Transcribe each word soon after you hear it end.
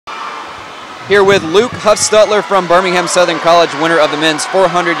Here with Luke Huffstutler from Birmingham Southern College, winner of the men's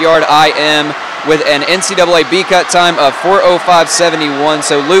 400-yard IM with an NCAA B-cut time of 4:05.71.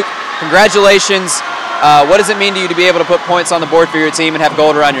 So Luke, congratulations. What does it mean to you to be able to put points on the board for your team and have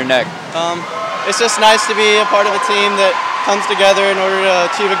gold around your neck? It's just nice to be a part of a team that comes together in order to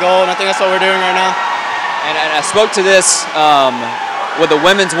achieve a goal, and I think that's what we're doing right now. And I spoke to this with the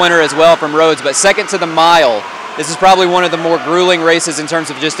women's winner as well from Rhodes, but second to the mile, this is probably one of the more grueling races in terms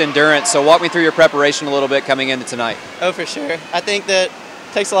of just endurance. So walk me through your preparation a little bit coming into tonight. Oh, for sure. I think that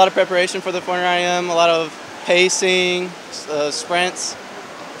it takes a lot of preparation for the 400 IM, a lot of pacing, sprints.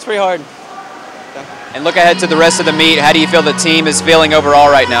 It's pretty hard. Yeah. And look ahead to the rest of the meet. How do you feel the team is feeling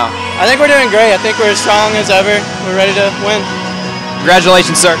overall right now? I think we're doing great. I think we're as strong as ever. We're ready to win.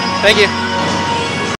 Congratulations, sir. Thank you.